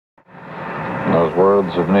those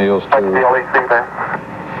words of Neil's, too. The LEC there.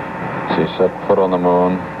 She set foot on the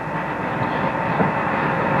moon.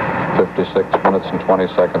 56 minutes and 20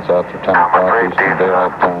 seconds after 10 o'clock Eastern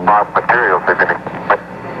Daylight Time. Materials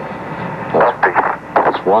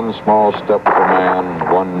That's one small step for man,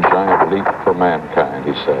 one giant leap for mankind,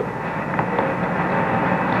 he said.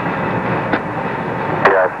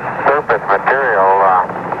 Yes, surface material,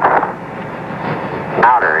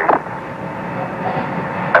 powdery.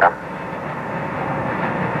 I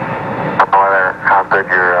don't know how good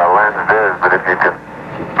your lens is, but if you can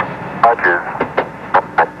touches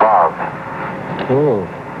above.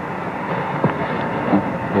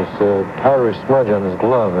 This powdery smudge on his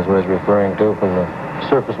glove is what he's referring to from the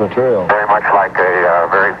surface material. Very much like a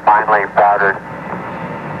very finely powdered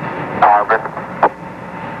carbon.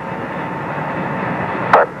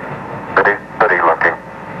 But pretty looking.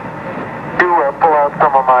 Can you pull out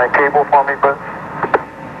some of my cable for me, Buzz?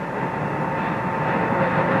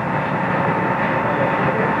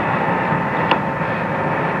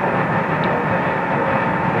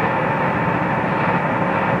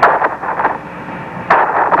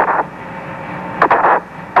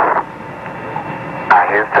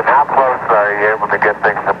 Houston, how close are you able to get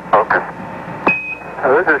things in focus?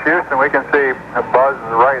 This is Houston. We can see Buzz's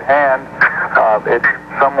right hand. It's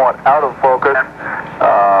somewhat out of focus.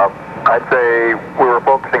 I'd say we were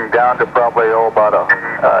focusing down to probably about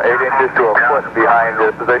 8 inches to a foot behind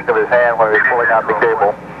the position of his hand when he was pulling out the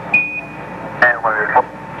cable.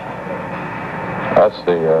 That's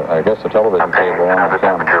the, I guess, the television cable on the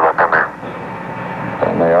camera.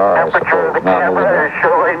 And they are, I suppose, the now moving camera is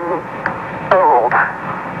showing old.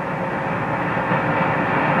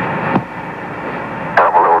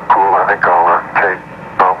 I'm a little cool. I think I'll take.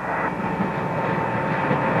 Oh.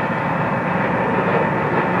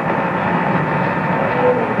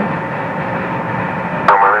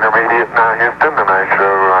 I'm on intermediate now, Houston, and I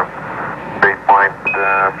show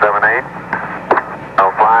 3.78. No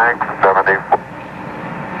flags, 74.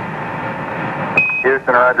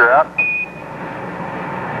 Houston, roger out.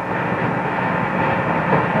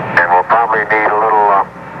 And we'll probably need a little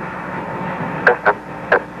distance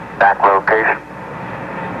back location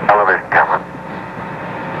television camera.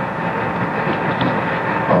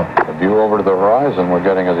 the view over to the horizon we're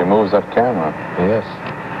getting as he moves that camera. Yes.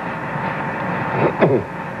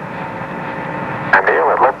 And Neil,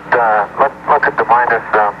 let's look at the minus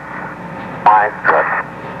Y strut.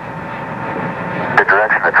 The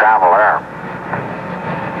direction of travel there.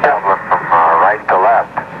 Traveling from right to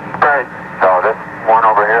left. Right. So this one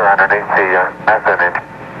over here underneath the methane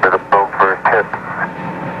where the probe first hit.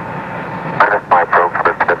 Minus my probe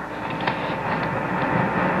first hit.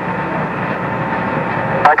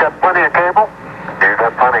 I got plenty of cable. You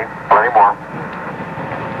got plenty more.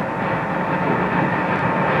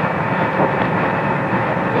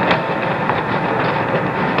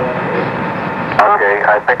 Okay,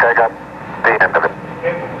 I think I got the end of it.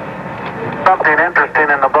 Something interesting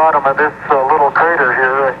in the bottom of this little crater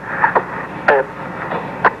here.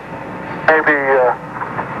 Maybe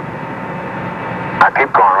I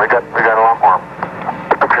keep going. We got a lot more.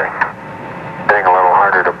 Okay. Getting a little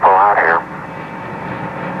harder to pull out here.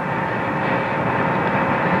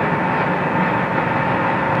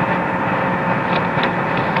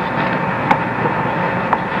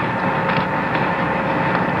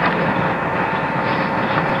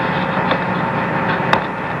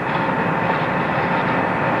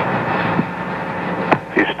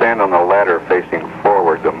 On the ladder facing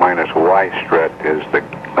forward, the minus Y strut is the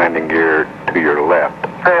landing gear to your left.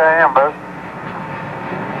 Hey, I am, Buzz.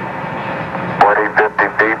 40, 50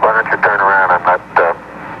 feet. Why don't you turn around and let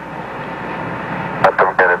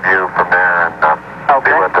them get a view from there and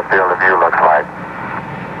see what the field of view looks like.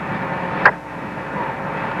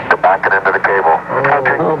 They're backing into the cable.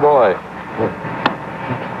 Okay. Oh, boy.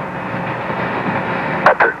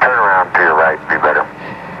 Turn around to your right. Be better.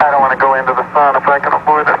 I don't want to go into the sun if I can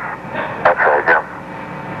avoid it. That's right, Jim.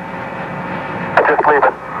 Just leave it.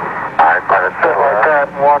 All right, let it sit like that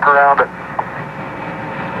and walk around it.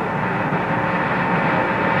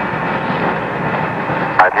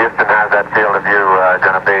 Houston, how's that field of view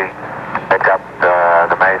going to be? Pick up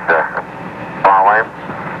the mesa far away?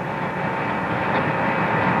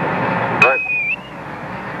 Good.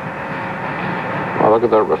 Well, look at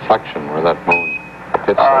that reflection where that moon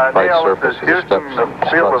hits that bright Neil, surface of the Houston, steps. the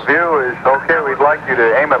field of view is okay. We'd like you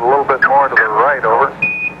to aim it a little bit more to the right, over.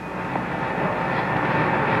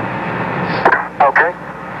 Okay.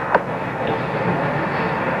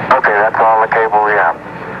 Okay, that's all the cable we have.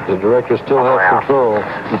 The director still has control.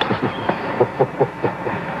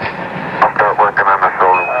 I'll start working on the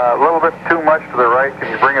shoulder. A little bit too much to the right. Can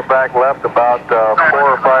you bring it back left about 4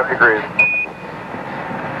 or 5 degrees?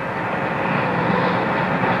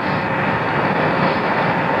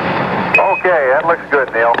 Okay, that looks good,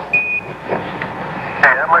 Neil. Okay,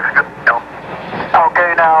 that looks good, Neil.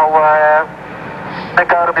 Okay, now, think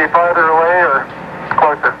I ought to be farther away or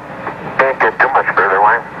closer? Can't get too much further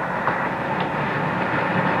away.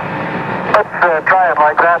 Let's try it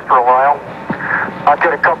like that for a while. I'll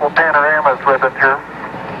get a couple panoramas with it here.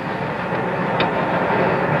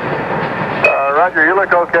 Roger, you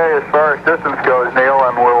look okay as far as distance goes, Neil,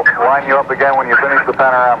 and we'll line you up again when you finish the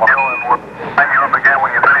panorama.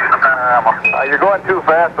 You're going too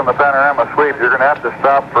fast on the panorama sweep. You're going to have to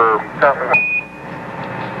stop for...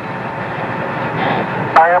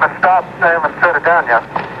 I haven't stopped. I haven't set it down yet.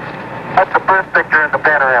 That's the first picture in the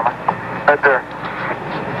panorama. Right there.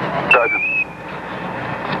 Roger.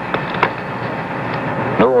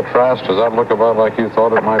 Newell Trask, does that look about like you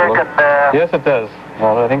thought it might look? Yes, it does.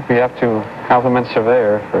 Well, I think we have to compliment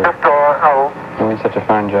Surveyor for Just doing such a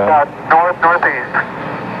fine job. northeast.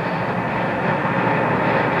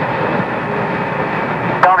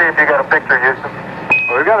 Tell me if you got a picture, Houston.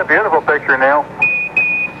 Well, we've got a beautiful picture, Neil.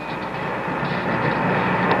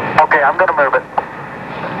 Okay, I'm going to move it.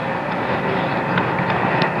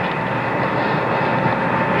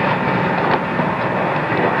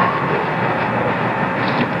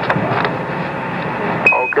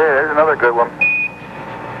 Okay, there's another good one.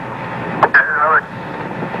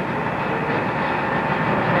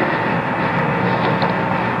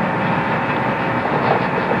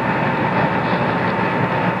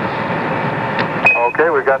 Okay,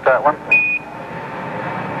 we got that one.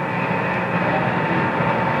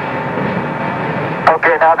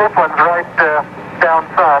 Okay, now this one's right down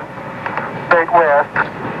sun, straight west.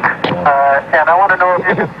 And I want to know if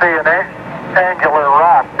you can see an angular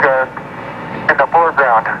rock in the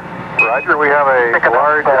foreground. Roger, we have a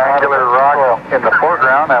large angular rock in the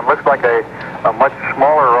foreground, and looks like a much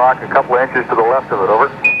smaller rock a couple of inches to the left of it. Over.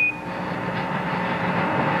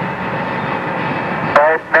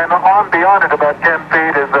 Right, and on beyond it about 10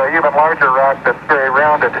 feet is an even larger rock that's very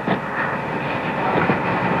rounded.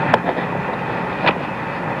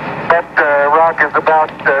 That rock is about,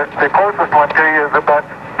 the closest one to you is about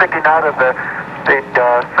sticking out of the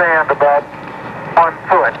sand about 1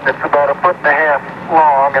 foot. It's about 1.5 foot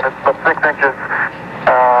long, and it's about 6 inches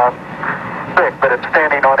thick, but it's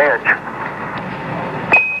standing on edge.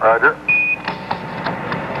 Roger.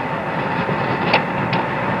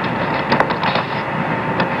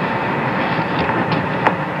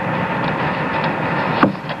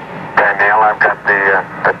 Okay, Neil, I've got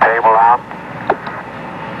the table out.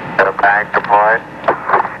 Got a bag deployed.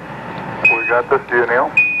 We got this view, Neil.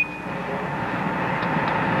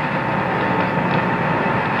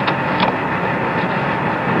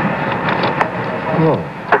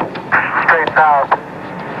 Straight south.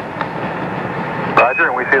 Roger,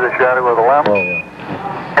 and we see the shadow of the lamp. Oh,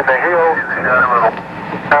 yeah. In the hills,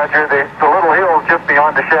 Roger, the little hill just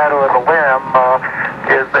beyond the shadow of the limb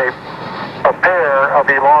is a pair of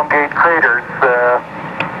elongate craters.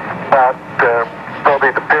 About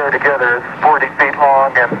probably the pair together is 40 feet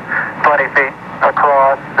long and 20 feet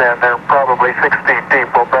across, and they're probably 6 feet deep.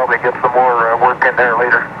 We'll probably get some more work in there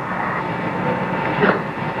later.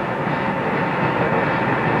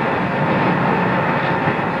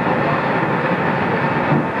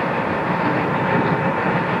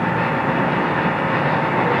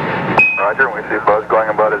 Roger, and we see Buzz going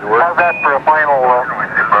about his work. How's that for a final?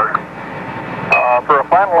 For a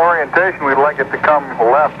final orientation, we'd like it to come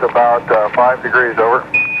left about 5 degrees. Over.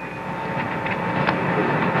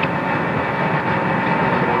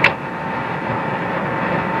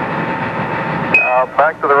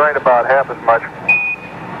 Back to the right about half as much.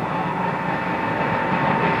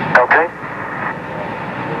 Okay.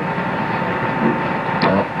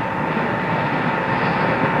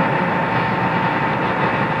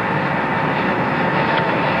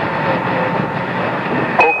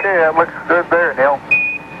 Okay, that looks good there, Neil.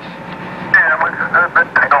 Yeah, that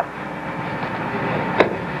looks good.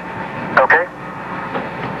 Okay.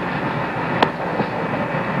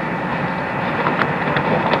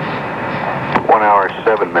 1 hour,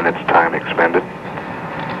 7 minutes time expended.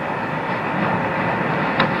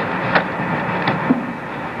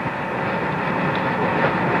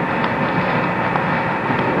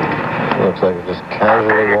 Looks like you're just Okay,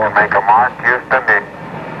 casually you can walking. make a mark, Houston.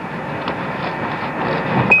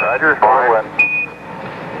 Roger, forward.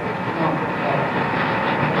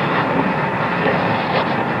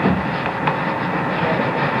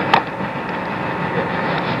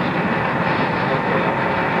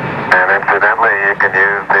 And incidentally, you can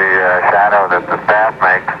use the shadow that the staff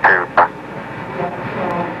makes